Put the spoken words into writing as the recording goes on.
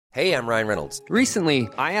Hey, I'm Ryan Reynolds. Recently,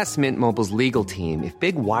 I asked Mint Mobile's legal team if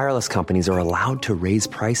big wireless companies are allowed to raise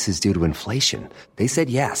prices due to inflation. They said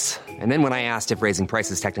yes. And then when I asked if raising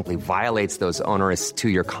prices technically violates those onerous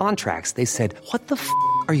two-year contracts, they said, "What the f***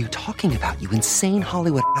 are you talking about, you insane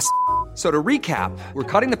Hollywood ass?" So to recap, we're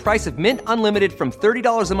cutting the price of Mint Unlimited from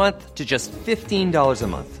 $30 a month to just $15 a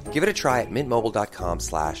month. Give it a try at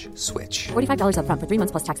mintmobile.com/switch. $45 up front for 3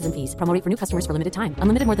 months plus taxes and fees. Promo rate for new customers for limited time.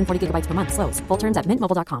 Unlimited more than 40 gigabytes per month. Slows full terms at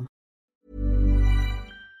mintmobile.com.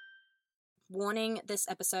 Warning, this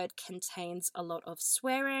episode contains a lot of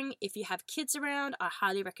swearing. If you have kids around, I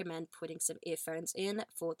highly recommend putting some earphones in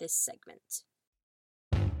for this segment.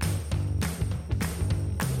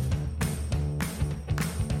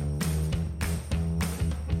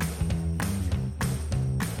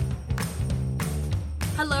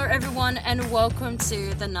 Hello everyone and welcome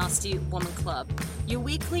to the Nasty Woman Club, your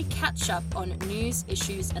weekly catch-up on news,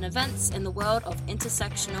 issues and events in the world of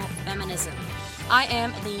intersectional feminism. I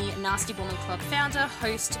am the Nasty Woman Club founder,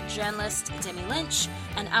 host, journalist Demi Lynch,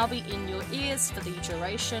 and I'll be in your ears for the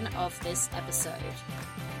duration of this episode.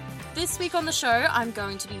 This week on the show, I'm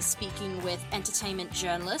going to be speaking with entertainment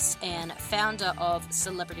journalist and founder of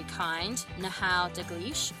Celebrity Kind, Nahal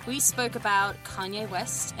Dalgleish. We spoke about Kanye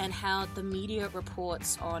West and how the media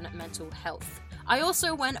reports on mental health. I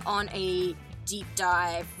also went on a deep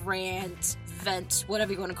dive, rant, vent,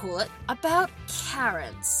 whatever you want to call it, about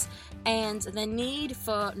Karens and the need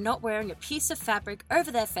for not wearing a piece of fabric over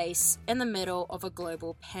their face in the middle of a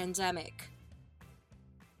global pandemic.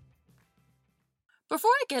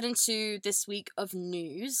 Before I get into this week of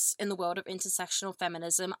news in the world of intersectional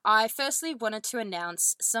feminism, I firstly wanted to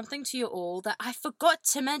announce something to you all that I forgot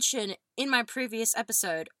to mention in my previous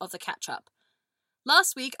episode of the catch-up.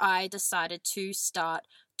 Last week, I decided to start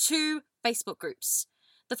 2 Facebook groups.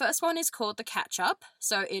 The first one is called The Catch-Up,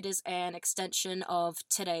 so it is an extension of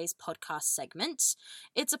today's podcast segment.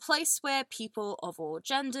 It's a place where people of all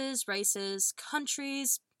genders, races,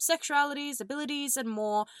 countries, sexualities, abilities, and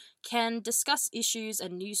more can discuss issues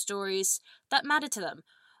and news stories that matter to them.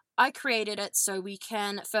 I created it so we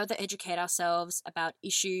can further educate ourselves about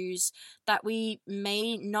issues that we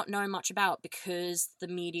may not know much about because the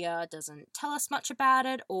media doesn't tell us much about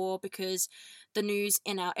it, or because the news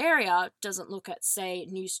in our area doesn't look at, say,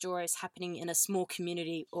 news stories happening in a small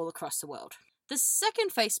community all across the world. The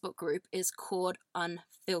second Facebook group is called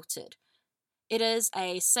Unfiltered. It is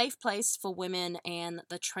a safe place for women and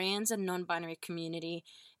the trans and non-binary community.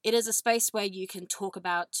 It is a space where you can talk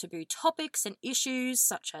about taboo topics and issues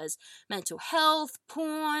such as mental health,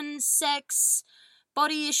 porn, sex,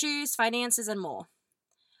 body issues, finances, and more.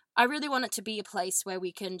 I really want it to be a place where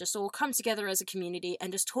we can just all come together as a community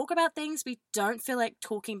and just talk about things we don't feel like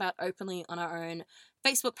talking about openly on our own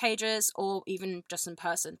Facebook pages or even just in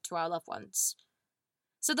person to our loved ones.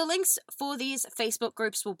 So the links for these Facebook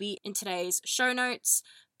groups will be in today's show notes.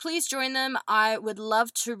 Please join them. I would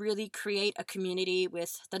love to really create a community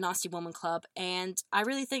with the Nasty Woman Club, and I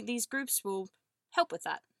really think these groups will help with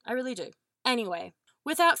that. I really do. Anyway,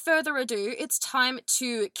 without further ado, it's time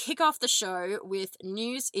to kick off the show with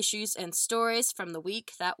news, issues, and stories from the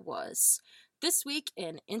week that was. This week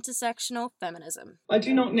in intersectional feminism. I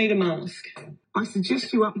do not need a mask. I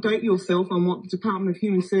suggest you update yourself on what the Department of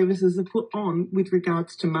Human Services have put on with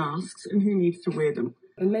regards to masks and who needs to wear them.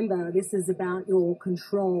 Remember, this is about your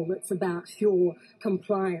control. It's about your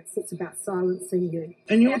compliance. It's about silencing you.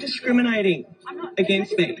 And you're discriminating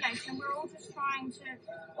against me. We're all just trying to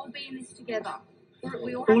all be in this together.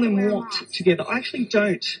 We all All in what together? I actually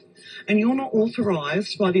don't. And you're not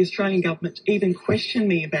authorised by the Australian government to even question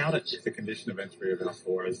me about it. It's the condition of entry of our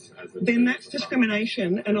store as then that's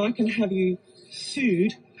discrimination, and I can have you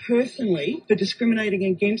sued personally for discriminating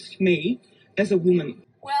against me as a woman.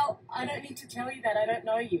 Well, I don't need to tell you that. I don't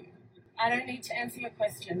know you. I don't need to answer your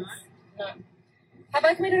questions. No. Have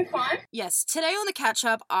I committed a crime? Yes, today on the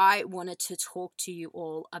catch-up, I wanted to talk to you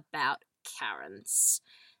all about Karens.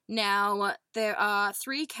 Now, there are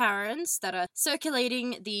 3 Karens that are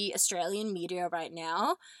circulating the Australian media right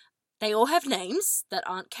now. They all have names that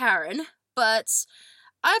aren't Karen, but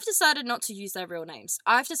I've decided not to use their real names.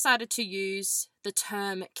 I've decided to use the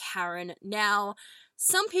term Karen. Now,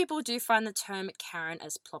 some people do find the term Karen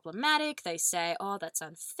as problematic. They say, oh, that's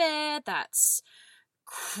unfair, that's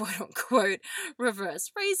quote-unquote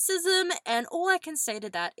reverse racism, and all I can say to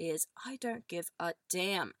that is I don't give a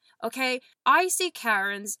damn, okay? I see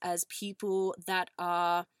Karens as people that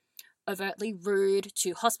are overtly rude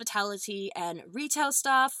to hospitality and retail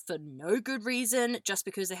staff for no good reason, just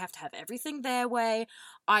because they have to have everything their way.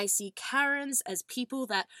 I see Karens as people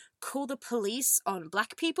that call the police on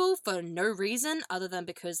black people for no reason other than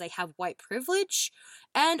because they have white privilege.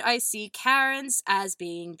 And I see Karens as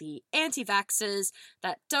being the anti-vaxxers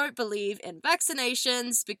that don't believe in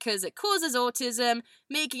vaccinations because it causes autism,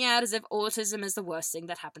 making out as if autism is the worst thing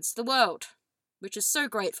that happens to the world. Which is so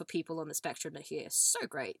great for people on the spectrum to hear. So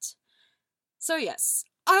great. So yes,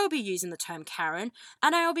 I will be using the term Karen,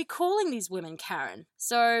 and I will be calling these women Karen.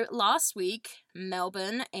 So last week,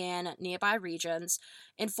 Melbourne and nearby regions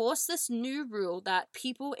enforced this new rule that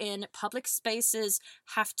people in public spaces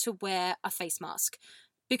have to wear a face mask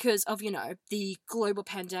because of, the global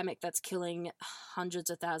pandemic that's killing hundreds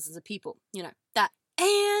of thousands of people. That.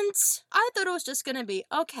 And I thought it was just going to be,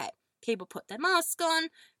 okay, people put their masks on.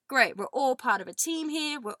 Great, we're all part of a team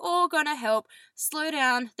here. We're all going to help slow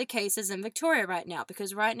down the cases in Victoria right now,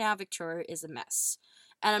 because right now Victoria is a mess.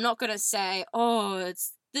 And I'm not going to say, oh,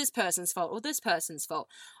 it's this person's fault or this person's fault.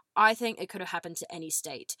 I think it could have happened to any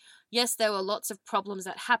state. Yes, there were lots of problems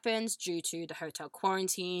that happened due to the hotel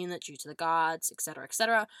quarantine, due to the guards,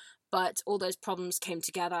 etc., but all those problems came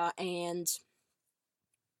together and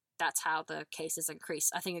that's how the cases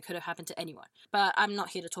increase. I think it could have happened to anyone. But I'm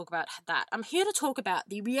not here to talk about that. I'm here to talk about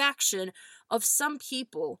the reaction of some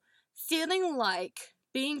people feeling like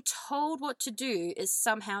being told what to do is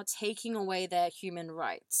somehow taking away their human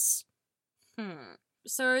rights.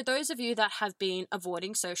 So those of you that have been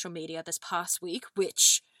avoiding social media this past week,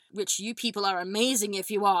 which you people are amazing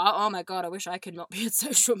if you are. Oh my god, I wish I could not be on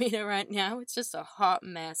social media right now. It's just a hot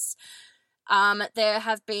mess. There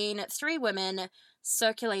have been 3 women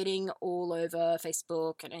circulating all over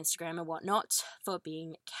Facebook and Instagram and whatnot for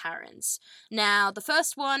being Karens. Now, the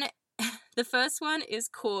first one is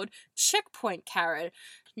called Checkpoint Karen.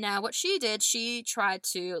 Now, what she did, she tried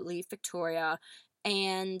to leave Victoria,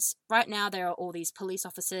 and right now there are all these police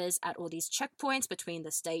officers at all these checkpoints between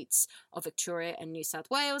the states of Victoria and New South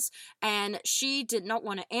Wales, and she did not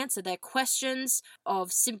want to answer their questions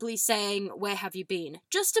of simply saying, where have you been?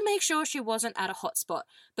 Just to make sure she wasn't at a hotspot.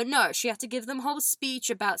 But no, she had to give them a whole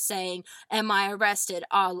speech about saying, am I arrested?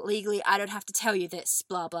 Oh, legally, I don't have to tell you this,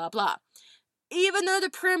 blah, blah, blah. Even though the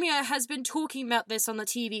Premier has been talking about this on the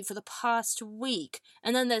TV for the past week.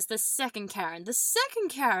 And then there's the second Karen. The second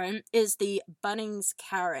Karen is the Bunnings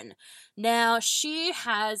Karen. Now, she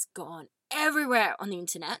has gone everywhere on the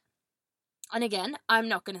internet. And again, I'm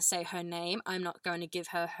not going to say her name. I'm not going to give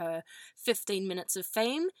her 15 minutes of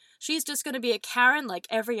fame. She's just going to be a Karen like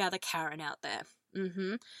every other Karen out there.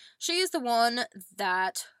 She is the one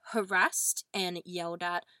that harassed and yelled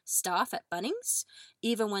at staff at Bunnings.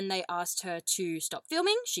 Even when they asked her to stop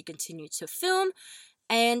filming, she continued to film.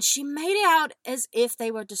 And she made it out as if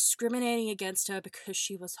they were discriminating against her because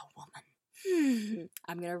she was a woman.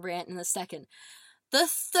 I'm going to rant in a second. The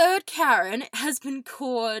third Karen has been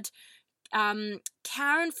called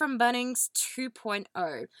Karen from Bunnings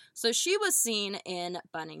 2.0. So she was seen in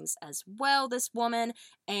Bunnings as well, this woman,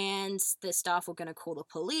 and the staff were going to call the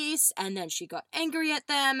police, and then she got angry at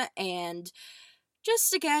them and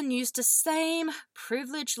just again used the same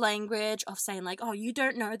privileged language of saying like, oh, you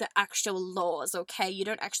don't know the actual laws, okay? You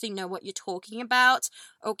don't actually know what you're talking about,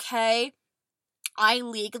 okay? I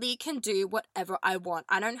legally can do whatever I want.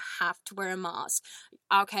 I don't have to wear a mask.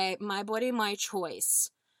 Okay, my body, my choice.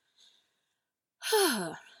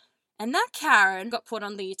 And that Karen got put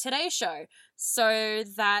on the Today Show so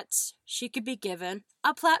that she could be given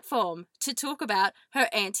a platform to talk about her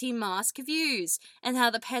anti-mask views and how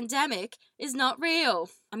the pandemic is not real.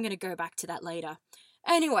 I'm going to go back to that later.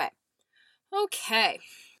 Anyway, okay.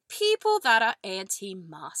 People that are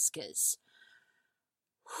anti-maskers.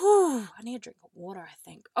 I need a drink of water, I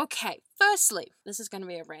think. Okay, firstly, this is going to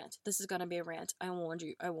be a rant. I warned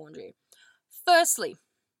you. Firstly,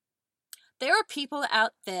 there are people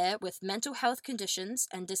out there with mental health conditions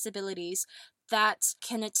and disabilities that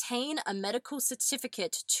can attain a medical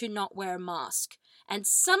certificate to not wear a mask. And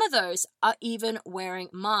some of those are even wearing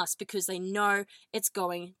masks because they know it's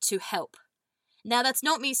going to help. Now, that's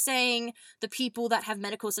not me saying the people that have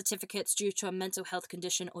medical certificates due to a mental health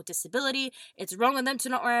condition or disability, it's wrong on them to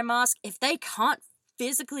not wear a mask. If they can't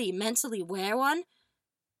physically, mentally wear one,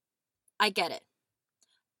 I get it.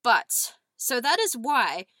 But, so that is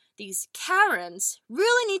why these Karens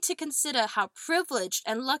really need to consider how privileged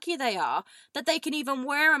and lucky they are that they can even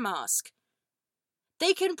wear a mask.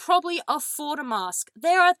 They can probably afford a mask.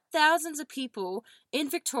 There are thousands of people in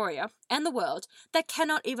Victoria and the world that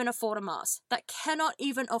cannot even afford a mask, that cannot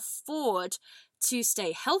even afford to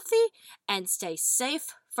stay healthy and stay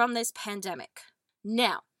safe from this pandemic.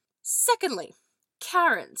 Now, Secondly,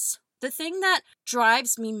 Karens. The thing that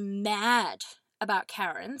drives me mad about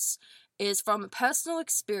Karens is from a personal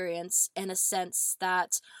experience, in a sense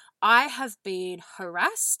that I have been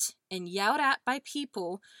harassed and yelled at by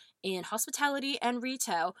people in hospitality and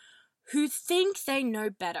retail who think they know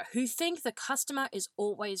better, who think the customer is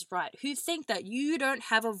always right, who think that you don't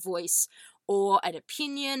have a voice or an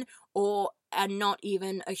opinion or are not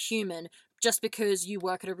even a human just because you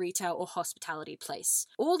work at a retail or hospitality place.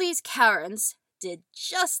 All these Karens did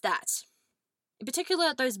just that. In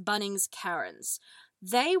particular, those Bunnings Karens.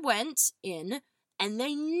 They went in and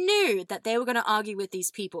they knew that they were going to argue with these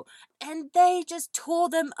people, and they just tore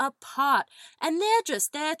them apart. And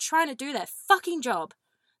they're trying to do their fucking job.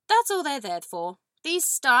 That's all they're there for. These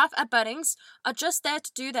staff at Bunnings are just there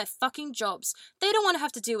to do their fucking jobs. They don't want to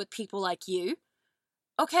have to deal with people like you.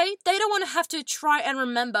 Okay? They don't want to have to try and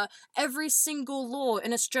remember every single law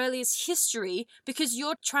in Australia's history because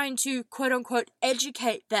you're trying to, quote-unquote,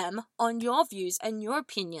 educate them on your views and your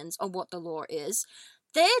opinions on what the law is.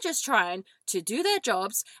 They're just trying to do their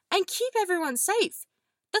jobs and keep everyone safe.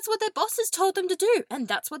 That's what their bosses told them to do, and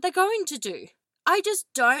that's what they're going to do. I just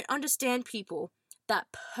don't understand people that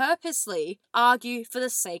purposely argue for the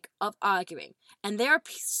sake of arguing. And there are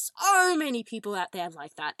so many people out there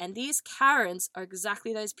like that. And these Karens are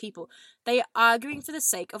exactly those people. They are arguing for the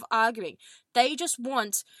sake of arguing. They just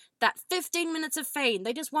want that 15 minutes of fame.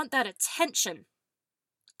 They just want that attention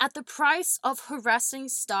at the price of harassing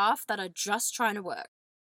staff that are just trying to work.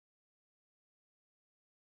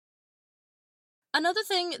 Another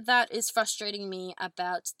thing that is frustrating me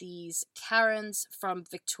about these Karens from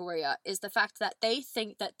Victoria is the fact that they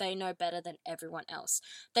think that they know better than everyone else.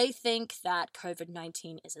 They think that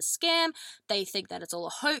COVID-19 is a scam, they think that it's all a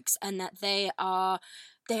hoax, and that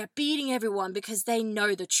they're beating everyone because they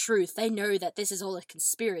know the truth. They know that this is all a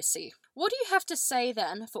conspiracy. What do you have to say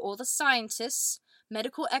then for all the scientists,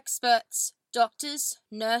 medical experts, doctors,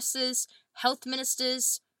 nurses, health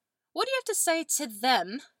ministers? What do you have to say to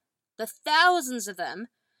them, the thousands of them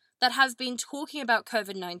that have been talking about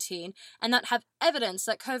COVID-19 and that have evidence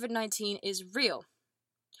that COVID-19 is real?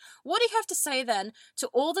 What do you have to say then to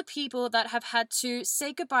all the people that have had to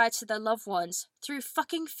say goodbye to their loved ones through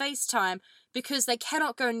fucking FaceTime because they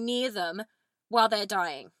cannot go near them while they're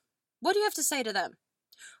dying? What do you have to say to them?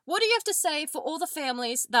 What do you have to say for all the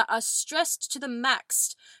families that are stressed to the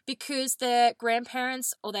max because their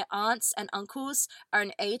grandparents or their aunts and uncles are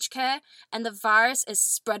in aged care and the virus is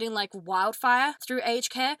spreading like wildfire through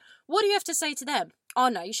aged care? What do you have to say to them? Oh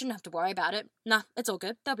no, you shouldn't have to worry about it. Nah, it's all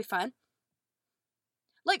good. They'll be fine.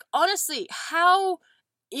 Like, honestly, how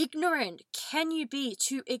ignorant can you be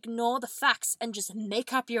to ignore the facts and just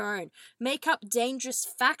make up your own? Make up dangerous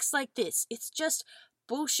facts like this. It's just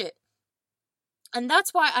bullshit. And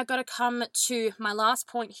that's why I gotta come to my last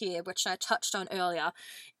point here, which I touched on earlier,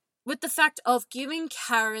 with the fact of giving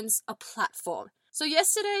Karens a platform. So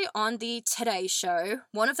yesterday on the Today Show,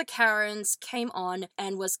 one of the Karens came on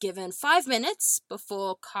and was given 5 minutes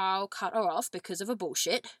before Carl cut her off because of a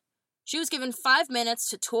bullshit. She was given 5 minutes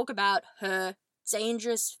to talk about her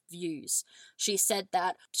dangerous views. She said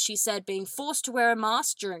being forced to wear a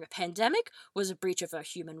mask during a pandemic was a breach of her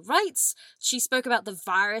human rights. She spoke about the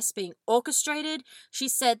virus being orchestrated. She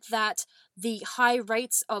said that the high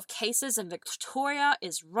rates of cases in Victoria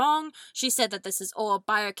is wrong. She said that this is all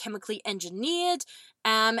biochemically engineered.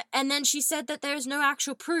 And then she said that there is no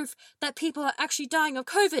actual proof that people are actually dying of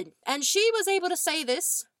COVID. And she was able to say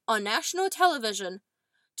this on national television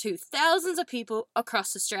to thousands of people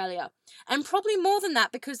across Australia. And probably more than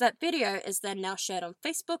that, because that video is then now shared on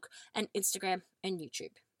Facebook and Instagram and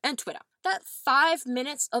YouTube and Twitter. That 5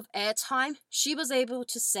 minutes of airtime, she was able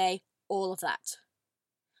to say all of that.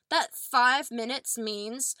 That 5 minutes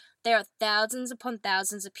means there are thousands upon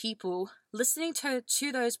thousands of people listening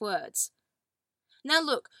to those words. Now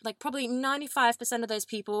look, like probably 95% of those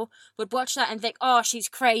people would watch that and think, oh, she's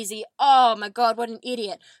crazy. Oh my God, what an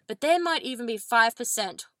idiot. But there might even be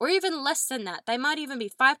 5%, or even less than that. They might even be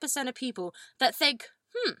 5% of people that think,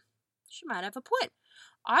 she might have a point.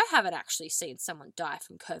 I haven't actually seen someone die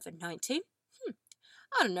from COVID-19.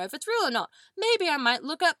 I don't know if it's real or not. Maybe I might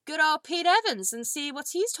look up good old Pete Evans and see what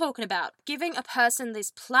he's talking about. Giving a person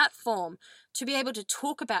this platform to be able to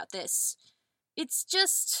talk about this, it's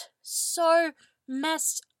just so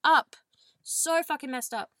messed up. So fucking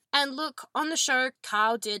messed up. And look, on the show,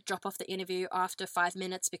 Carl did drop off the interview after 5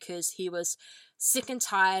 minutes because he was sick and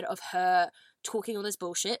tired of her talking all this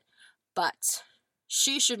bullshit. But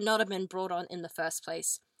she should not have been brought on in the first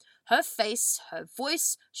place. Her face, her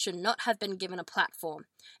voice should not have been given a platform.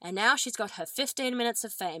 And now she's got her 15 minutes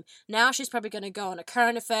of fame. Now she's probably going to go on a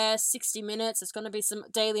current affairs, 60 Minutes. There's going to be some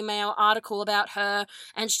Daily Mail article about her.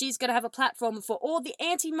 And she's going to have a platform for all the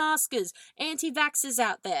anti-maskers, anti-vaxxers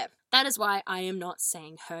out there. That is why I am not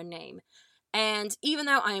saying her name. And even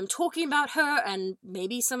though I am talking about her, and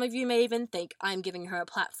maybe some of you may even think I'm giving her a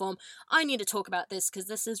platform, I need to talk about this because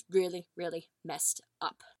this is really, really messed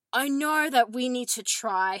up. I know that we need to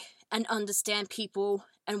try and understand people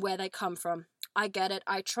and where they come from. I get it.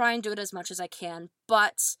 I try and do it as much as I can.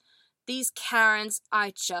 But these Karens,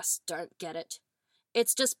 I just don't get it.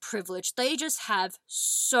 It's just privilege. They just have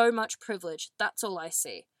so much privilege. That's all I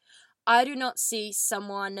see. I do not see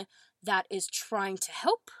someone that is trying to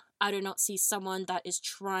help. I do not see someone that is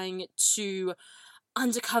trying to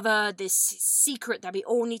uncover this secret that we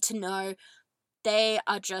all need to know. They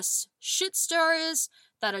are just shit stirrers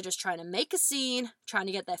that are just trying to make a scene, trying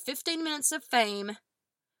to get their 15 minutes of fame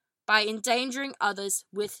by endangering others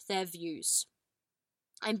with their views.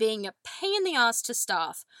 And being a pain in the ass to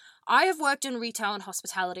staff. I have worked in retail and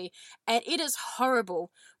hospitality, and it is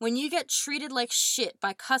horrible when you get treated like shit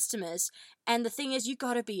by customers, and the thing is, you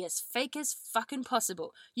gotta be as fake as fucking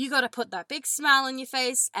possible. You gotta put that big smile on your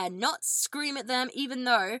face and not scream at them, even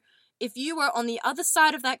though if you were on the other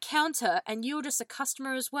side of that counter and you were just a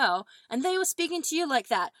customer as well, and they were speaking to you like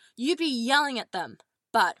that, you'd be yelling at them.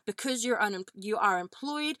 But because you are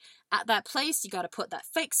employed at that place, you gotta put that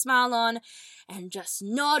fake smile on and just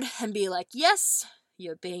nod and be like, yes,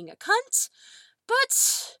 you're being a cunt,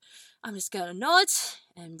 but I'm just gonna nod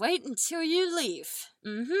and wait until you leave.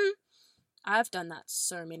 I've done that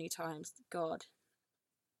so many times. God.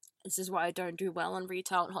 This is why I don't do well in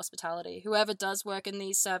retail and hospitality. Whoever does work in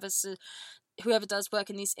these services, whoever does work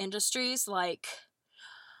in these industries, like,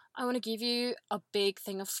 I want to give you a big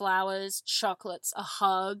thing of flowers, chocolates, a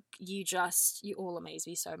hug. You all amaze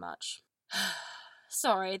me so much.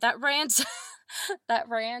 Sorry, that rant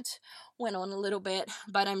went on a little bit,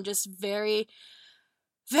 but I'm just very,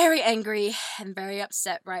 very angry and very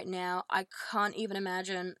upset right now. I can't even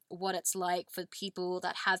imagine what it's like for people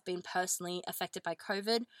that have been personally affected by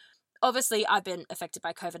COVID. Obviously, I've been affected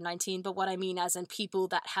by COVID-19, but what I mean as in people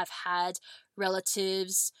that have had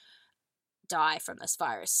relatives die from this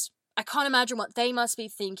virus. I can't imagine what they must be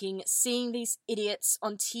thinking, seeing these idiots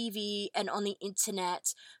on TV and on the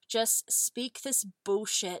internet just speak this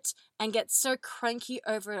bullshit and get so cranky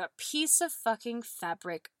over a piece of fucking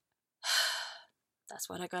fabric. That's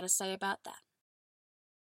what I gotta say about that.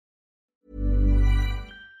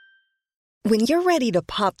 When you're ready to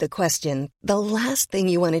pop the question, the last thing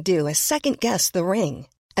you want to do is second-guess the ring.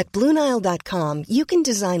 At BlueNile.com, you can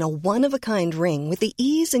design a one-of-a-kind ring with the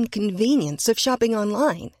ease and convenience of shopping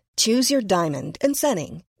online. Choose your diamond and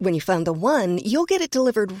setting. When you find the one, you'll get it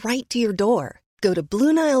delivered right to your door. Go to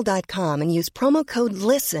BlueNile.com and use promo code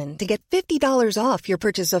LISTEN to get $50 off your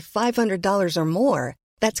purchase of $500 or more.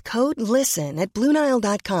 That's code LISTEN at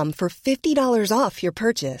BlueNile.com for $50 off your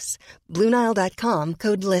purchase. BlueNile.com,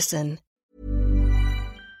 code LISTEN.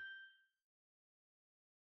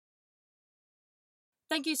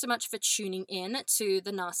 Thank you so much for tuning in to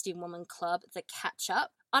the Nasty Woman Club, The Catch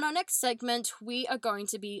Up. On our next segment, we are going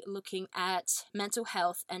to be looking at mental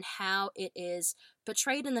health and how it is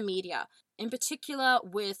portrayed in the media, in particular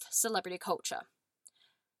with celebrity culture.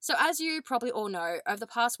 So as you probably all know, over the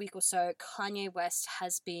past week or so, Kanye West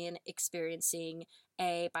has been experiencing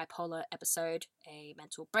a bipolar episode, a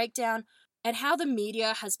mental breakdown, and how the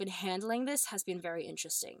media has been handling this has been very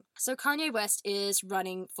interesting. So Kanye West is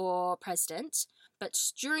running for president, but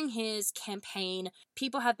during his campaign,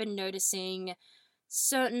 people have been noticing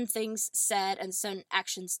certain things said and certain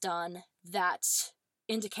actions done that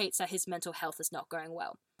indicates that his mental health is not going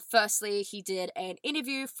well. Firstly, he did an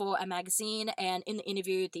interview for a magazine, and in the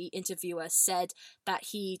interview, the interviewer said that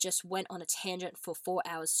he just went on a tangent for 4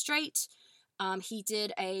 hours straight. He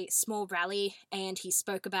did a small rally, and he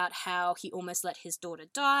spoke about how he almost let his daughter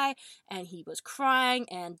die, and he was crying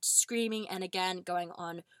and screaming, and again, going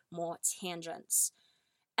on more tangents.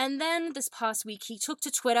 And then this past week, he took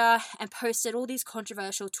to Twitter and posted all these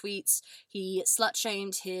controversial tweets. He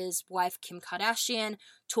slut-shamed his wife, Kim Kardashian,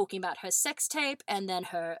 talking about her sex tape and then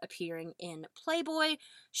her appearing in Playboy.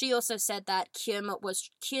 She also said that Kim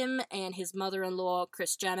and his mother-in-law,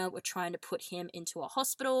 Kris Jenner, were trying to put him into a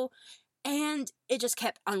hospital. And it just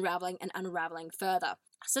kept unraveling and unraveling further.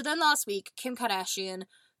 So then last week, Kim Kardashian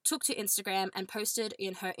took to Instagram and posted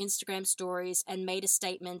in her Instagram stories and made a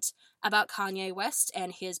statement about Kanye West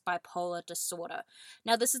and his bipolar disorder.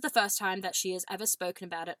 Now, this is the first time that she has ever spoken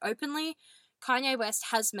about it openly. Kanye West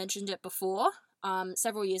has mentioned it before,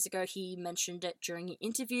 Several years ago, he mentioned it during an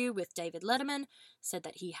interview with David Letterman, said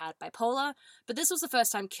that he had bipolar, but this was the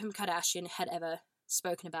first time Kim Kardashian had ever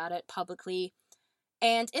spoken about it publicly.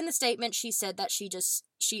 And in the statement, she said that she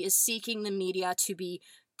is seeking the media to be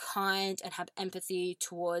kind and have empathy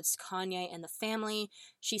towards Kanye and the family.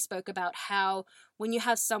 She spoke about how when you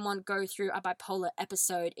have someone go through a bipolar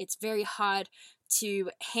episode, it's very hard to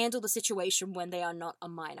handle the situation when they are not a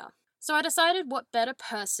minor. So I decided what better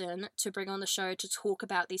person to bring on the show to talk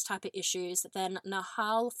about these type of issues than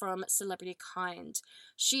Nahal from Celebrity Kind.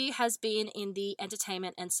 She has been in the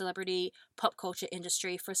entertainment and celebrity pop culture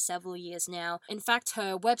industry for several years now. In fact,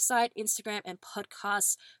 her website, Instagram, and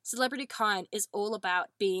podcast, Celebrity Kind, is all about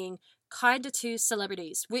being kinder to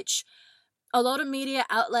celebrities, which a lot of media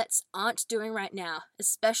outlets aren't doing right now,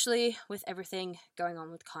 especially with everything going on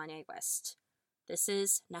with Kanye West. This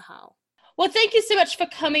is Nahal. Well, thank you so much for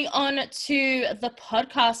coming on to the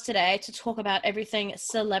podcast today to talk about everything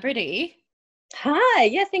celebrity. Hi,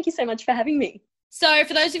 yeah, thank you so much for having me. So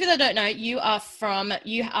for those of you that don't know, you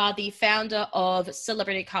are the founder of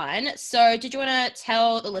Celebrity Kind. So did you want to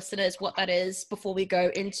tell the listeners what that is before we go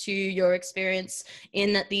into your experience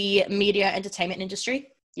in the media entertainment industry?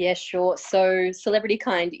 Yeah, sure. So Celebrity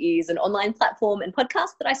Kind is an online platform and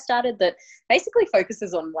podcast that I started that basically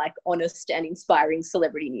focuses on like honest and inspiring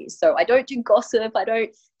celebrity news. So I don't do gossip. I don't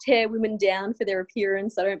tear women down for their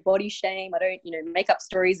appearance. I don't body shame. I don't, make up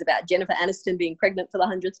stories about Jennifer Aniston being pregnant for the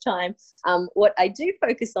 100th time. What I do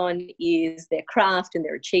focus on is their craft and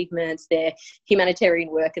their achievements, their humanitarian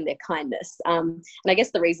work and their kindness. And I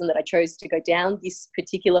guess the reason that I chose to go down this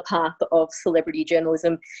particular path of celebrity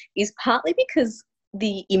journalism is partly because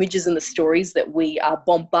the images and the stories that we are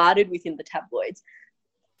bombarded with in the tabloids,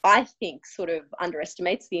 I think sort of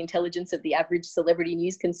underestimates the intelligence of the average celebrity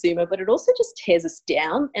news consumer, but it also just tears us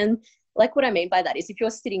down. And like what I mean by that is if you're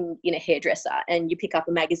sitting in a hairdresser and you pick up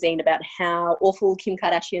a magazine about how awful Kim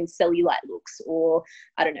Kardashian's cellulite looks, or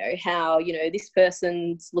I don't know, how, this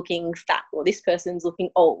person's looking fat, or this person's looking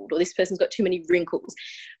old, or this person's got too many wrinkles,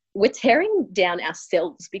 we're tearing down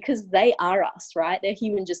ourselves because they are us, right? They're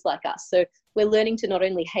human just like us. So we're learning to not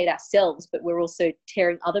only hate ourselves, but we're also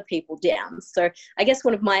tearing other people down. So I guess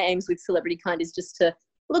one of my aims with Celebrity Kind is just to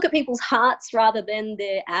look at people's hearts rather than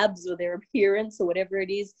their abs or their appearance or whatever it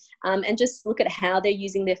is, and just look at how they're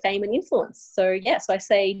using their fame and influence. So I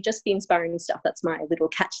say just the inspiring stuff. That's my little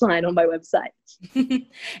catchline on my website.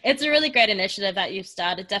 It's a really great initiative that you've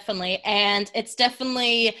started, definitely. And it's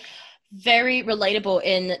definitely very relatable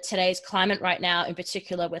in today's climate right now, in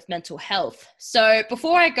particular with mental health. So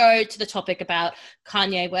before I go to the topic about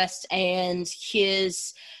Kanye West and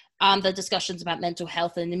his the discussions about mental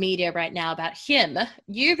health in the media right now about him,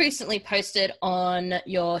 you recently posted on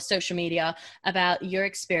your social media about your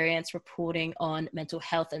experience reporting on mental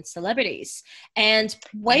health and celebrities. And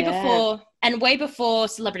way before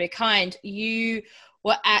Celebrity Kind, you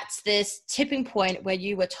were at this tipping point where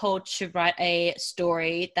you were told to write a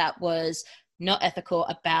story that was not ethical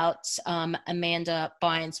about Amanda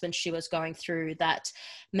Bynes when she was going through that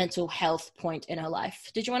mental health point in her life.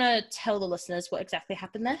 Did you want to tell the listeners what exactly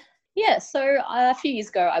happened there? Yeah, so a few years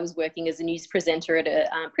ago, I was working as a news presenter at a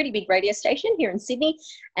pretty big radio station here in Sydney,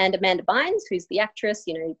 and Amanda Bynes, who's the actress,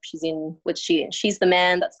 she's in, She's the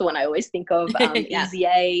Man, that's the one I always think of, Yeah. Easy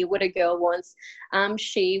A, What a Girl Wants.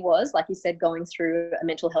 She was, like you said, going through a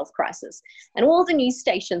mental health crisis, and all the news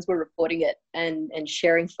stations were reporting it and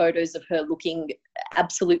sharing photos of her looking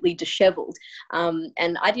absolutely disheveled.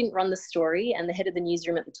 And I didn't run the story, and the head of the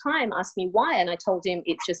newsroom at the time asked me why, and I told him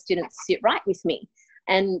it just didn't sit right with me.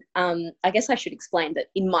 And I guess I should explain that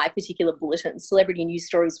in my particular bulletin, celebrity news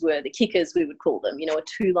stories were the kickers, we would call them,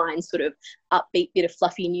 a 2-line sort of upbeat bit of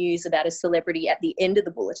fluffy news about a celebrity at the end of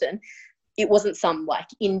the bulletin. It wasn't some like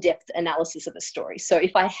in-depth analysis of a story. So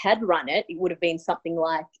if I had run it, it would have been something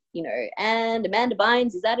like, and Amanda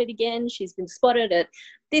Bynes is at it again. She's been spotted at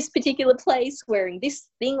this particular place wearing this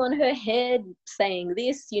thing on her head, saying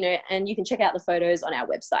this, and you can check out the photos on our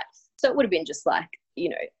website. So it would have been just like,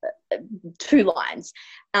 2 lines.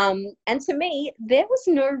 And to me, there was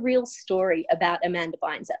no real story about Amanda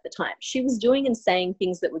Bynes at the time. She was doing and saying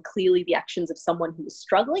things that were clearly the actions of someone who was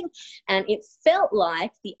struggling. And it felt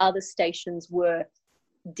like the other stations were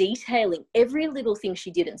detailing every little thing she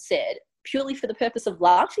did and said purely for the purpose of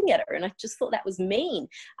laughing at her. And I just thought that was mean.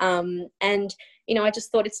 And I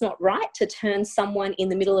just thought it's not right to turn someone in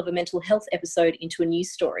the middle of a mental health episode into a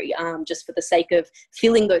news story, just for the sake of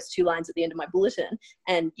filling those 2 lines at the end of my bulletin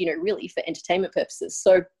and, really for entertainment purposes.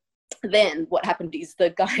 So then what happened is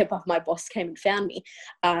the guy above my boss came and found me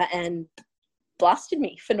and blasted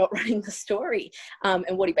me for not running the story. And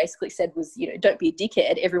what he basically said was, don't be a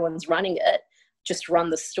dickhead. Everyone's running it. just run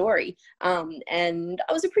the story. And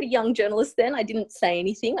I was a pretty young journalist then. I didn't say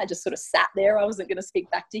anything. I just sort of sat there. I wasn't going to speak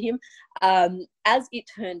back to him. As it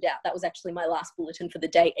turned out, that was actually my last bulletin for the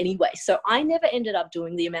day anyway. So I never ended up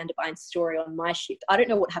doing the Amanda Bynes story on my shift. I don't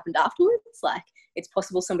know what happened afterwards. Like, it's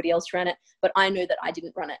possible somebody else ran it, but I know that I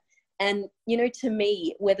didn't run it. And, you know, to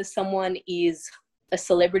me, whether someone is a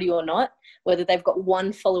celebrity or not, whether they've got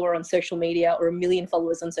 1 follower on social media or 1 million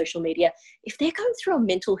followers on social media, if they're going through a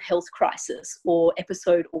mental health crisis or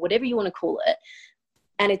episode or whatever you want to call it,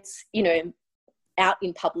 and it's, you know, out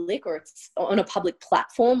in public or it's on a public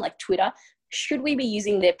platform like Twitter, should we be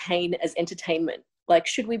using their pain as entertainment? Like,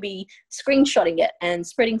 should we be screenshotting it and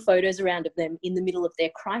spreading photos around of them in the middle of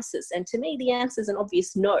their crisis? And to me, the answer is an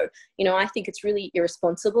obvious no. You know, I think it's really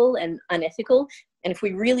irresponsible and unethical. And if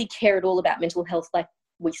we really care at all about mental health like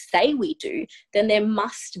we say we do, then there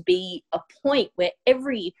must be a point where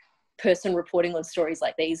every person reporting on stories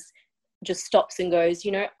like these just stops and goes,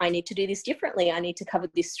 you know, I need to do this differently. I need to cover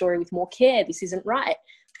this story with more care. This isn't right.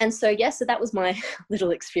 And so, yeah, so that was my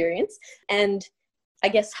little experience. And I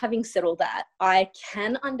guess having said all that, I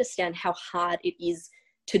can understand how hard it is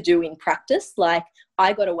to do in practice. Like,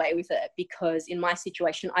 I got away with it because in my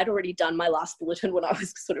situation, I'd already done my last bulletin when I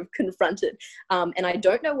was sort of confronted. And I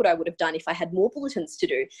don't know what I would have done if I had more bulletins to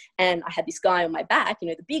do. And I had this guy on my back, you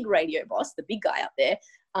know, the big radio boss, the big guy up there,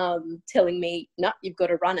 telling me, no, you've got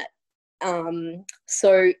to run it.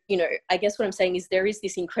 So, you know, I guess what I'm saying is there is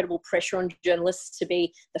this incredible pressure on journalists to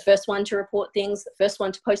be the first one to report things, the first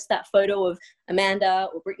one to post that photo of Amanda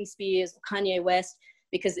or Britney Spears or Kanye West,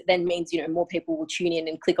 because it then means, you know, more people will tune in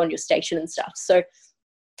and click on your station and stuff. So,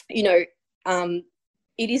 you know,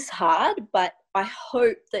 it is hard, but I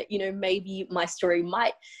hope that, you know, maybe my story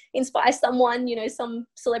might inspire someone, you know, some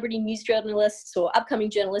celebrity news journalists or upcoming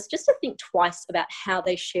journalists, just to think twice about how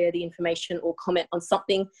they share the information or comment on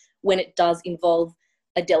something when it does involve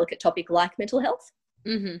a delicate topic like mental health.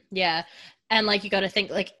 Mm-hmm. Yeah. And like, you got to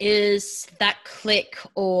think, like, is that click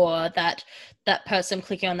or that person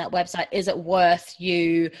clicking on that website, is it worth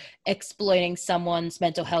you exploiting someone's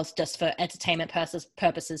mental health just for entertainment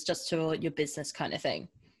purposes, just for your business kind of thing?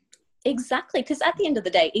 Exactly. Because at the end of the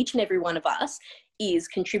day, each and every one of us is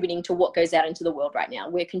contributing to what goes out into the world right now.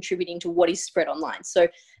 We're contributing to what is spread online. So,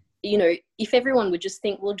 you know, if everyone would just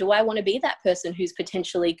think, well, do I want to be that person who's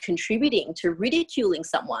potentially contributing to ridiculing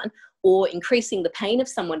someone or increasing the pain of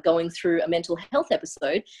someone going through a mental health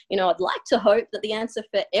episode? You know, I'd like to hope that the answer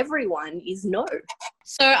for everyone is no.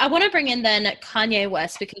 So I want to bring in then Kanye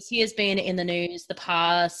West, because he has been in the news the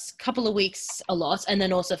past couple of weeks a lot, and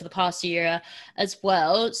then also for the past year as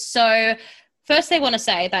well. So first, I want to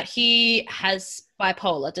say that he has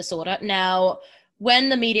bipolar disorder. Now, when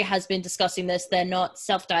the media has been discussing this, they're not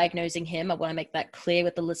self-diagnosing him. I want to make that clear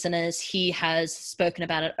with the listeners. He has spoken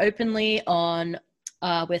about it openly on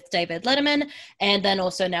with David Letterman, and then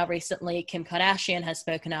also now recently Kim Kardashian has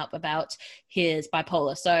spoken up about his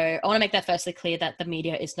bipolar. So I want to make that firstly clear that the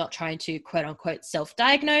media is not trying to quote unquote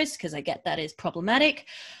self-diagnose, because I get that is problematic.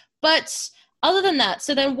 But other than that,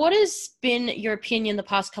 so then what has been your opinion the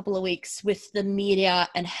past couple of weeks with the media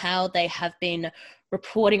and how they have been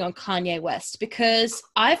reporting on Kanye West? Because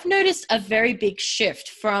I've noticed a very big shift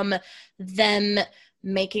from them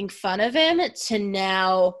making fun of him to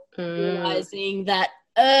now realizing that,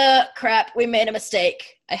 crap, we made a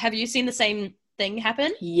mistake. Have you seen the same thing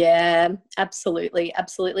happen? Yeah, absolutely.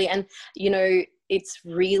 Absolutely. And, you know, it's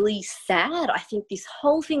really sad. I think this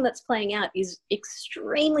whole thing that's playing out is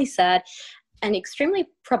extremely sad and extremely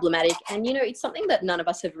problematic. And, you know, it's something that none of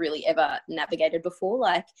us have really ever navigated before.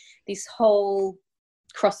 Like, this whole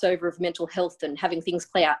crossover of mental health and having things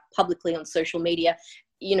play out publicly on social media,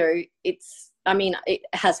 you know, it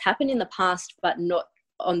has happened in the past, but not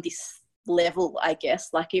on this level, I guess.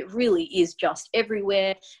 Like, it really is just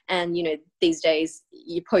everywhere. And, you know, these days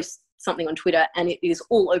you post something on Twitter and it is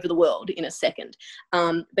all over the world in a second.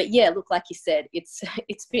 But yeah, look, like you said,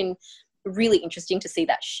 it's been really interesting to see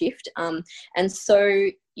that shift. And so,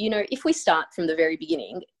 you know, if we start from the very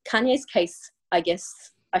beginning, Kanye's case, I guess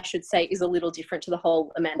I should say, is a little different to the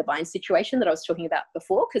whole Amanda Bynes situation that I was talking about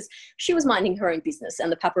before, because she was minding her own business and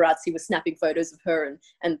the paparazzi were snapping photos of her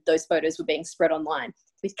and those photos were being spread online.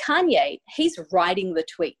 With Kanye, he's writing the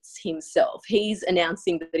tweets himself. He's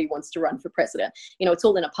announcing that he wants to run for president. You know, it's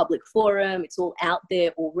all in a public forum. It's all out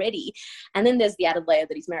there already. And then there's the added layer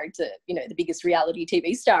that he's married to, you know, the biggest reality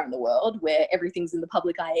TV star in the world, where everything's in the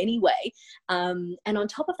public eye anyway. And on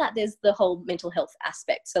top of that, there's the whole mental health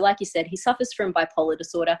aspect. So like you said, he suffers from bipolar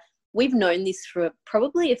disorder. We've known this for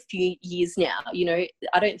probably a few years now. You know,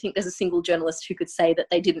 I don't think there's a single journalist who could say that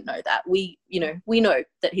they didn't know that. We know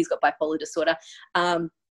that he's got bipolar disorder.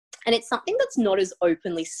 And it's something that's not as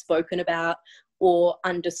openly spoken about or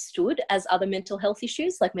understood as other mental health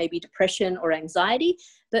issues, like maybe depression or anxiety.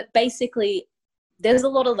 But basically, there's a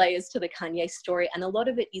lot of layers to the Kanye story, and a lot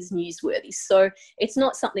of it is newsworthy. So it's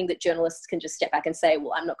not something that journalists can just step back and say,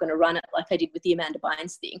 well, I'm not going to run it like I did with the Amanda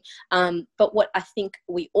Bynes thing. But what I think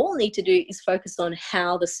we all need to do is focus on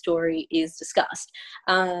how the story is discussed.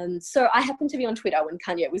 So I happened to be on Twitter when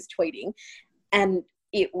Kanye was tweeting, and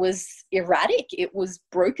it was erratic. It was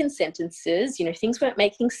broken sentences. Things weren't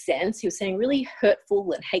making sense. He was saying really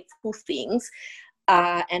hurtful and hateful things.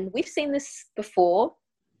 And we've seen this before.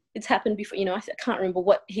 It's happened before. I can't remember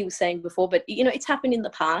what he was saying before, but, it's happened in the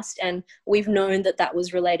past. And we've known that that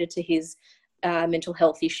was related to his mental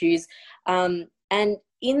health issues. And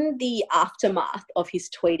in the aftermath of his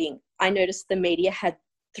tweeting, I noticed the media had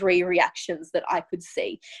 3 reactions that I could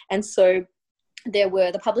see. And so there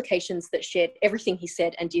were the publications that shared everything he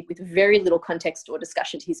said and did with very little context or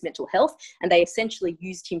discussion to his mental health. And they essentially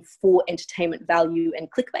used him for entertainment value and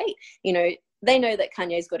clickbait. They know that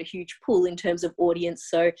Kanye's got a huge pull in terms of audience.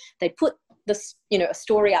 So they put this, a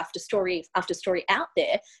story after story after story out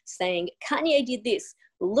there saying, Kanye did this.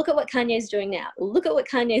 Look at what Kanye's doing now. Look at what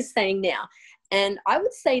Kanye's saying now. And I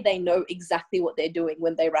would say they know exactly what they're doing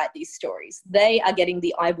when they write these stories. They are getting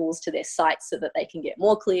the eyeballs to their sites so that they can get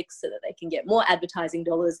more clicks, so that they can get more advertising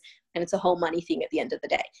dollars. And it's a whole money thing at the end of the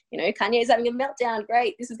day. Kanye's having a meltdown.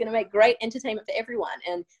 Great. This is going to make great entertainment for everyone.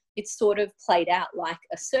 And it's sort of played out like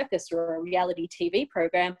a circus or a reality TV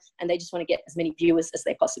program, and they just want to get as many viewers as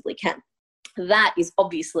they possibly can. That is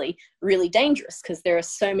obviously really dangerous because there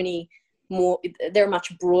are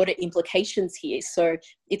much broader implications here. So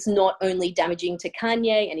it's not only damaging to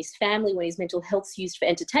Kanye and his family when his mental health's used for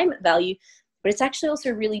entertainment value, but it's actually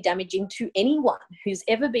also really damaging to anyone who's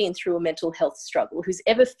ever been through a mental health struggle, who's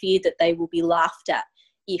ever feared that they will be laughed at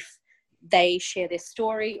if they share their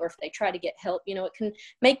story or if they try to get help. It can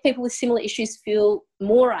make people with similar issues feel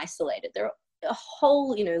more isolated. There are a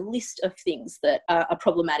whole, list of things that are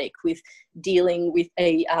problematic with dealing with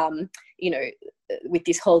with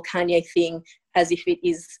this whole Kanye thing as if it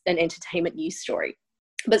is an entertainment news story.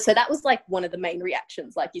 But so that was like one of the main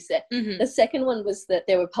reactions, like you said. Mm-hmm. The second one was that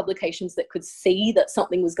there were publications that could see that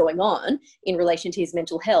something was going on in relation to his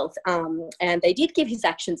mental health. And they did give his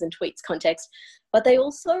actions and tweets context, but they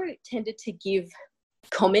also tended to give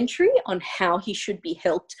commentary on how he should be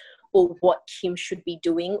helped or what Kim should be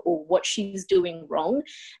doing or what she's doing wrong.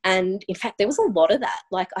 And in fact, there was a lot of that.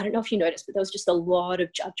 Like, I don't know if you noticed, but there was just a lot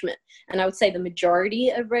of judgment. And I would say the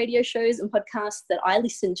majority of radio shows and podcasts that I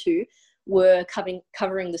listened to were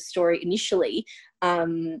covering the story initially.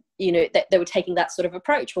 That they were taking that sort of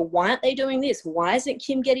approach. Well, why aren't they doing this? Why isn't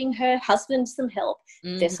Kim getting her husband some help?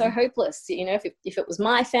 Mm-hmm. They're so hopeless. If it was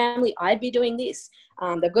my family, I'd be doing this.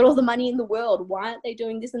 They've got all the money in the world. Why aren't they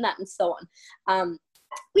doing this and that and so on?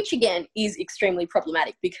 Which again is extremely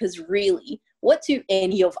problematic because really, what do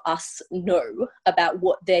any of us know about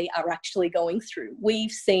what they are actually going through?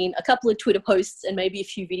 We've seen a couple of Twitter posts and maybe a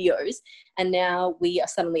few videos, and now we are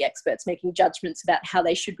suddenly experts making judgments about how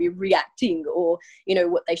they should be reacting or,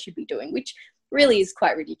 what they should be doing, which really is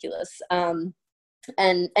quite ridiculous. And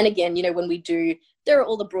again, when we do, there are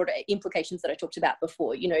all the broader implications that I talked about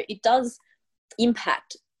before. It does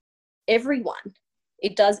impact everyone.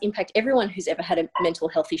 It does impact everyone who's ever had a mental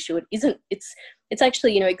health issue. It's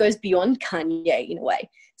actually, it goes beyond Kanye in a way.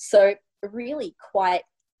 So really quite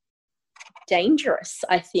dangerous,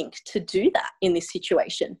 I think, to do that in this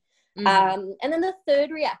situation. Mm. And then the third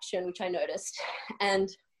reaction, which I noticed, and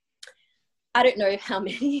I don't know how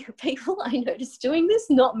many people I noticed doing this,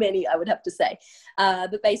 not many, I would have to say.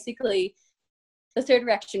 But basically, the third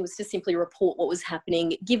reaction was to simply report what was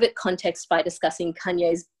happening, give it context by discussing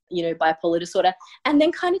Kanye's bipolar disorder, and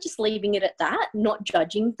then kind of just leaving it at that, not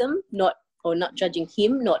judging them, not judging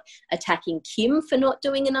him, not attacking Kim for not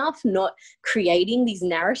doing enough, not creating these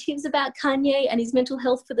narratives about Kanye and his mental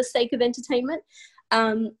health for the sake of entertainment.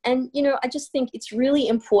 I just think it's really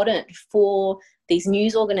important for these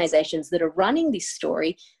news organizations that are running this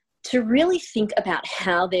story to really think about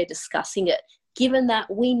how they're discussing it, given that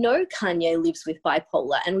we know Kanye lives with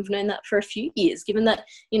bipolar and we've known that for a few years, given that,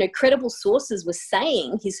 credible sources were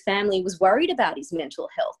saying his family was worried about his mental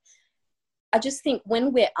health. I just think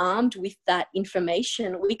when we're armed with that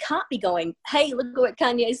information, we can't be going, hey, look at what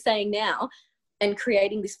Kanye's saying now, and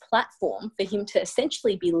creating this platform for him to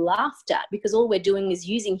essentially be laughed at because all we're doing is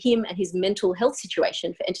using him and his mental health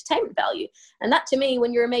situation for entertainment value. And that, to me,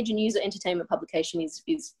 when you're a major news or entertainment publication is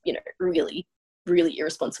really, really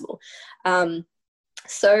irresponsible.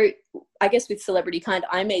 So I guess with Celebrity Kind,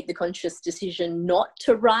 I made the conscious decision not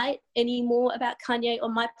to write any more about Kanye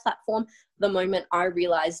on my platform the moment I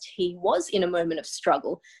realized he was in a moment of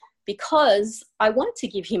struggle, because I wanted to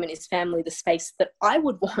give him and his family the space that I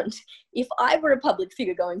would want if I were a public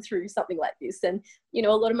figure going through something like this. And, you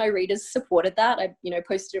know, a lot of my readers supported that. I, you know,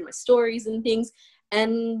 posted in my stories and things.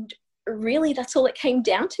 And really, that's all it came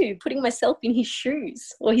down to, putting myself in his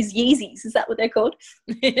shoes, or his Yeezys. Is that what they're called?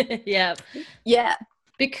 Yeah. Yeah.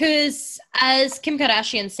 Because as Kim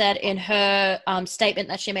Kardashian said in her statement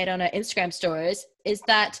that she made on her Instagram stories, is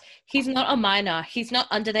that he's not a minor. He's not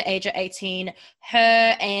under the age of 18.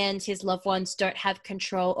 Her and his loved ones don't have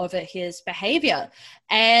control over his behavior.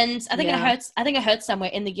 And I think I heard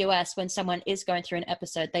somewhere in the US, when someone is going through an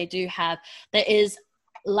episode, there is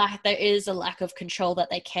a lack of control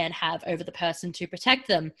that they can have over the person to protect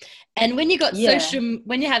them. And when you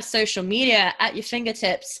have social media at your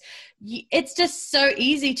fingertips, it's just so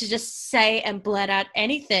easy to just say and blurt out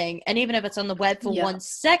anything. And even if it's on the web for 1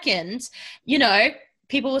 second, you know,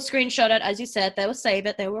 people will screenshot it, as you said, they will save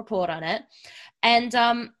it, they will report on it. And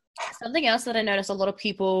something else that I noticed a lot of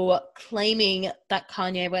people claiming that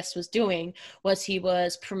Kanye West was doing was he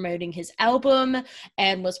was promoting his album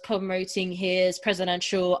and was promoting his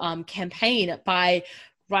presidential campaign by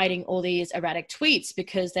writing all these erratic tweets,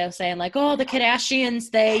 because they were saying like, oh, the Kardashians,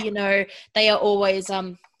 they are always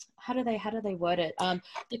how do they word it?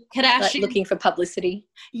 The Kardashians, like looking for publicity.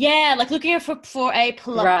 Yeah, like looking for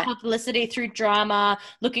publicity through drama,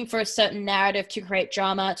 looking for a certain narrative to create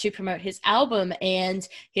drama to promote his album and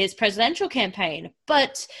his presidential campaign.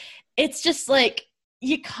 But it's just like,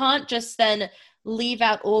 you can't just then leave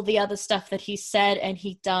out all the other stuff that he said and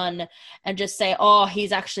he done and just say, oh,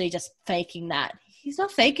 he's actually just faking that. He's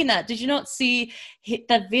not faking that. Did you not see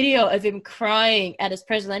the video of him crying at his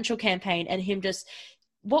presidential campaign and him just,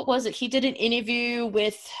 what was it? He did an interview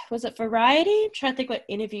with, was it Variety? I'm trying to think what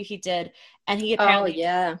interview he did. And he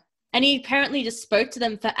apparently just spoke to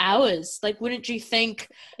them for hours. Like, wouldn't you think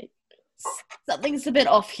something's a bit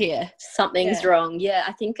off here? Something's wrong. Yeah,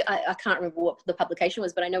 I think I can't remember what the publication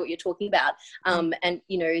was, but I know what you're talking about. And,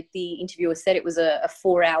 you know, the interviewer said it was a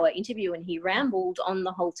 4-hour interview and he rambled on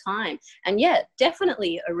the whole time. And yeah,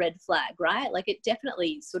 definitely a red flag, right? Like, it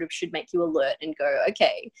definitely sort of should make you alert and go,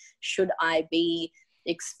 okay, should I be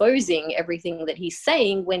exposing everything that he's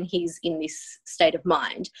saying when he's in this state of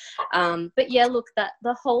mind? But yeah, look, that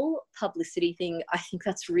the whole publicity thing, I think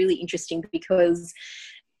that's really interesting, because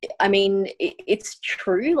I mean, it's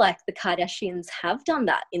true, like the Kardashians have done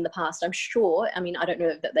that in the past, I'm sure. I mean, I don't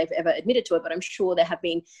know that they've ever admitted to it, but I'm sure there have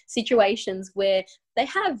been situations where they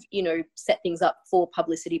have, you know, set things up for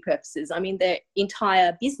publicity purposes. I mean, their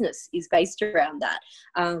entire business is based around that.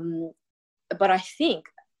 But I think,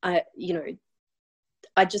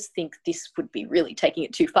 I just think this would be really taking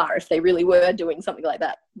it too far if they really were doing something like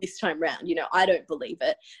that this time round. You know, I don't believe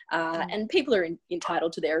it. And people are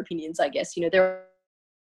entitled to their opinions, I guess. You know, there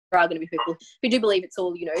are going to be people who do believe it's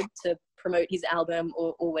all, you know, to promote his album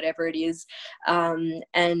or whatever it is. And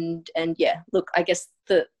yeah, look, I guess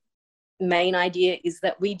the main idea is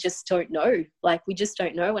that we just don't know. Like, we just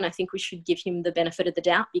don't know. And I think we should give him the benefit of the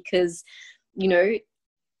doubt, because, you know,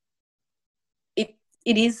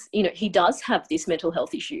 it is, you know, he does have this mental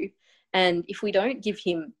health issue. And if we don't give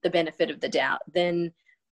him the benefit of the doubt, then,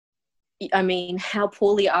 I mean, how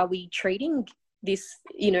poorly are we treating this,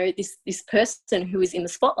 you know, this person who is in the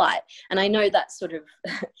spotlight? And I know that sort of,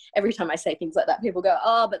 every time I say things like that, people go,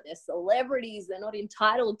 oh, but they're celebrities, they're not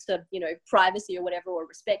entitled to, you know, privacy or whatever, or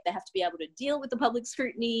respect. They have to be able to deal with the public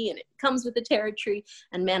scrutiny, and it comes with the territory.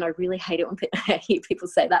 And man, I really hate it when I hear people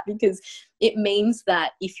say that, because it means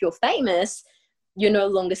that if you're famous, you're no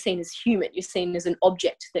longer seen as human. You're seen as an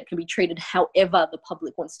object that can be treated however the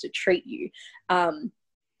public wants to treat you.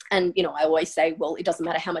 And, you know, I always say, well, it doesn't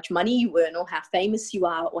matter how much money you earn or how famous you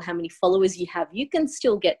are or how many followers you have. You can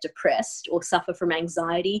still get depressed or suffer from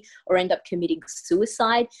anxiety or end up committing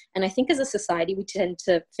suicide. And I think as a society, we tend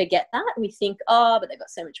to forget that. We think, oh, but they've got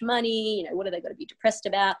so much money, you know, what are they going to be depressed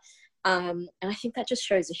about? And I think that just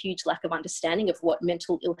shows a huge lack of understanding of what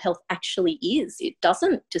mental ill health actually is. It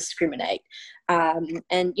doesn't discriminate.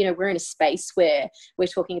 And, you know, we're in a space where we're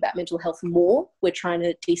talking about mental health more. We're trying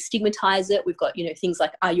to destigmatize it. We've got, you know, things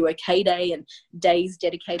like Are You OK Day and days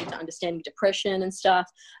dedicated to understanding depression and stuff.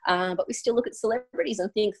 But we still look at celebrities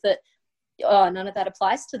and think that, oh, none of that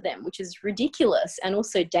applies to them, which is ridiculous and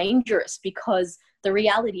also dangerous, because the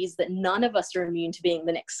reality is that none of us are immune to being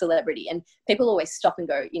the next celebrity. And people always stop and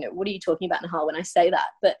go, you know, what are you talking about, Nahal, when I say that?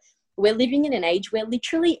 But we're living in an age where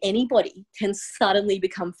literally anybody can suddenly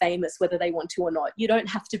become famous, whether they want to or not. You don't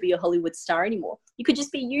have to be a Hollywood star anymore. You could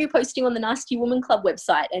just be you posting on the Nasty Woman Club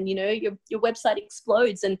website, and, you know, your website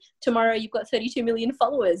explodes and tomorrow you've got 32 million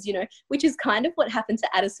followers, you know, which is kind of what happened to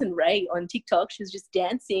Addison Rae on TikTok. She was just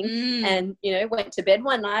dancing and, you know, went to bed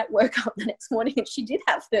one night, woke up the next morning, and she did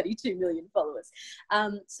have 32 million followers.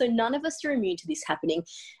 So none of us are immune to this happening.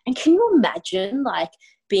 And can you imagine, like,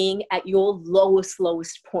 being at your lowest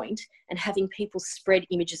point and having people spread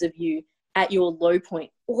images of you at your low point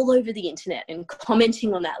all over the internet and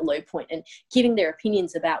commenting on that low point and giving their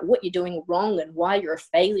opinions about what you're doing wrong and why you're a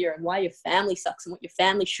failure and why your family sucks and what your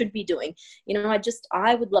family should be doing? You know,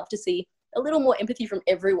 I would love to see a little more empathy from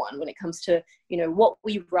everyone when it comes to, you know, what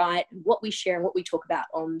we write, what we share, and what we talk about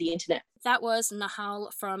on the internet. That was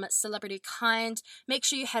Nahal from Celebrity Kind. Make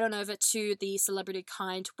sure you head on over to the Celebrity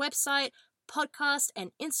Kind website, podcast,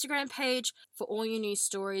 and Instagram page for all your news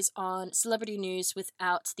stories on celebrity news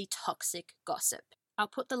without the toxic gossip. I'll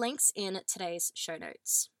put the links in today's show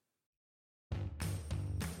notes.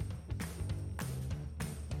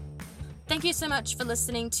 Thank you so much for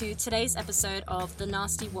listening to today's episode of The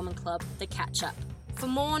Nasty Woman Club, The Catch Up. For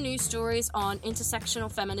more news stories on intersectional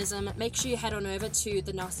feminism, make sure you head on over to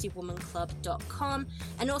thenastywomanclub.com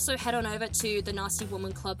and also head on over to the Nasty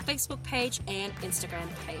Woman Club Facebook page and Instagram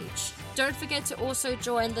page. Don't forget to also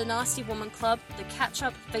join the Nasty Woman Club, the Catch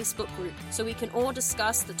Up Facebook group, so we can all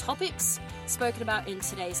discuss the topics spoken about in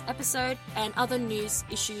today's episode and other news,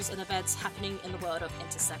 issues, and events happening in the world of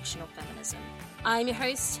intersectional feminism. I'm your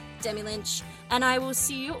host, Demi Lynch, and I will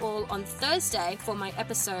see you all on Thursday for my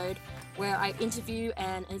episode where I interview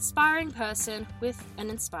an inspiring person with an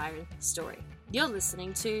inspiring story. You're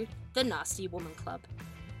listening to The Nasty Woman Club.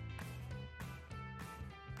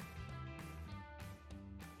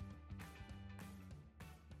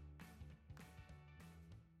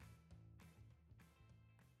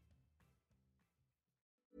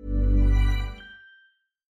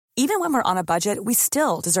 Even when we're on a budget, we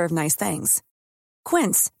still deserve nice things.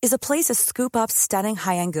 Quince is a place to scoop up stunning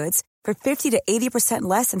high-end goods for 50 to 80%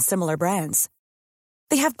 less than similar brands.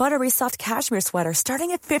 They have buttery soft cashmere sweaters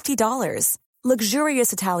starting at $50,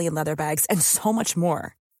 luxurious Italian leather bags, and so much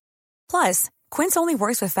more. Plus, Quince only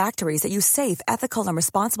works with factories that use safe, ethical, and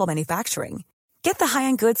responsible manufacturing. Get the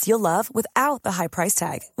high-end goods you'll love without the high price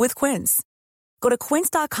tag with Quince. Go to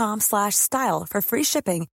quince.com/style for free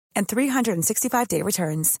shipping and 365-day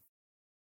returns.